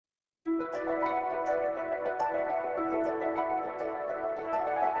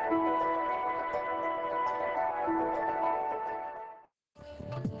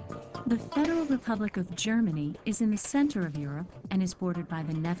The Federal Republic of Germany is in the center of Europe and is bordered by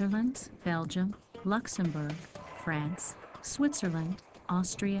the Netherlands, Belgium, Luxembourg, France, Switzerland,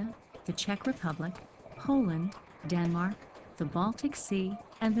 Austria, the Czech Republic, Poland, Denmark, the Baltic Sea,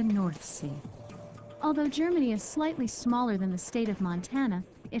 and the North Sea. Although Germany is slightly smaller than the state of Montana,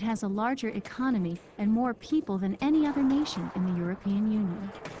 it has a larger economy and more people than any other nation in the European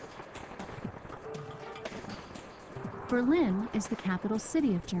Union. Berlin is the capital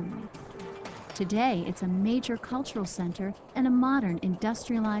city of Germany. Today, it's a major cultural center and a modern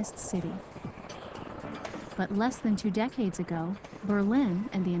industrialized city. But less than 2 decades ago, Berlin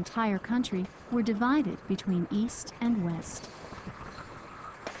and the entire country were divided between East and West.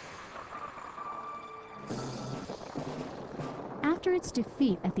 After its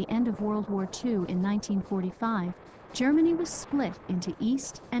defeat at the end of World War II in 1945, Germany was split into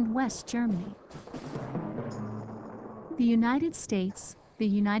East and West Germany. The United States, the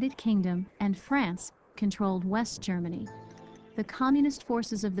United Kingdom, and France controlled West Germany. The communist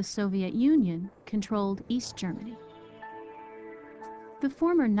forces of the Soviet Union controlled East Germany. The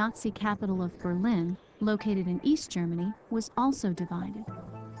former Nazi capital of Berlin, located in East Germany, was also divided.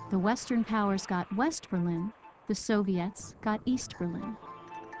 The Western powers got West Berlin, the Soviets got East Berlin.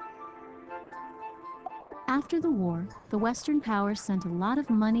 After the war, the Western powers sent a lot of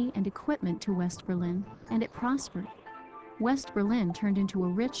money and equipment to West Berlin, and it prospered. West Berlin turned into a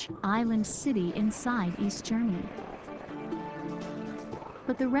rich island city inside East Germany.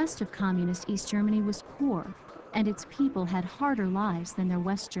 But the rest of communist East Germany was poor, and its people had harder lives than their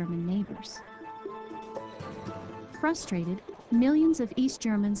West German neighbors. Frustrated, millions of East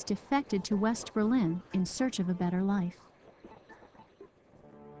Germans defected to West Berlin in search of a better life.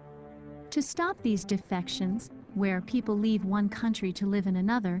 To stop these defections, where people leave one country to live in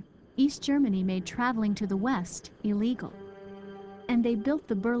another, East Germany made traveling to the West illegal. And they built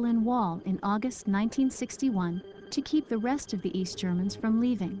the Berlin Wall in August 1961 to keep the rest of the East Germans from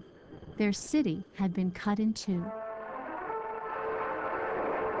leaving. Their city had been cut in two.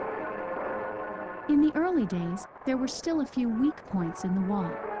 In the early days, there were still a few weak points in the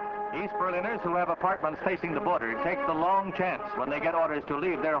wall. East Berliners who have apartments facing the border take the long chance when they get orders to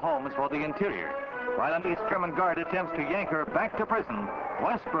leave their homes for the interior. While an East German guard attempts to yank her back to prison,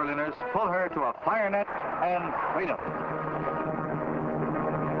 West Berliners pull her to a fire net and freedom.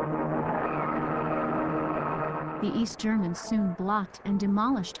 The East Germans soon blocked and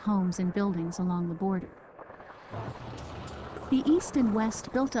demolished homes and buildings along the border. The East and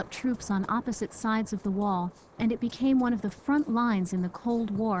West built up troops on opposite sides of the wall, and it became one of the front lines in the Cold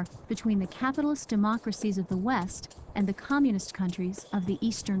War between the capitalist democracies of the West and the communist countries of the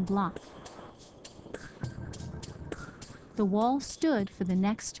Eastern Bloc. The wall stood for the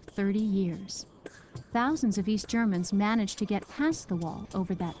next 30 years. Thousands of East Germans managed to get past the wall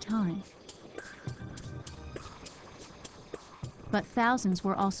over that time. But thousands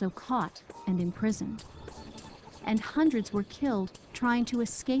were also caught and imprisoned. And hundreds were killed trying to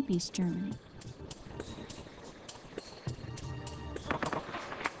escape East Germany.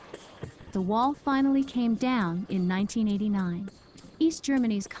 The wall finally came down in 1989. East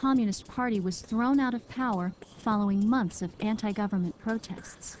Germany's Communist Party was thrown out of power following months of anti-government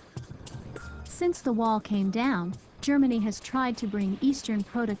protests. Since the wall came down, Germany has tried to bring Eastern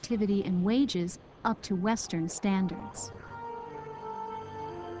productivity and wages up to Western standards.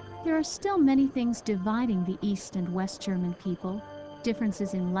 There are still many things dividing the East and West German people,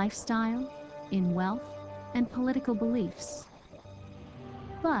 differences in lifestyle, in wealth, and political beliefs.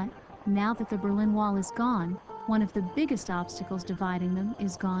 But now that the Berlin Wall is gone, one of the biggest obstacles dividing them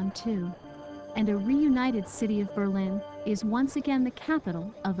is gone too. And a reunited city of Berlin is once again the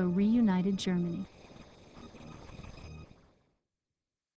capital of a reunited Germany.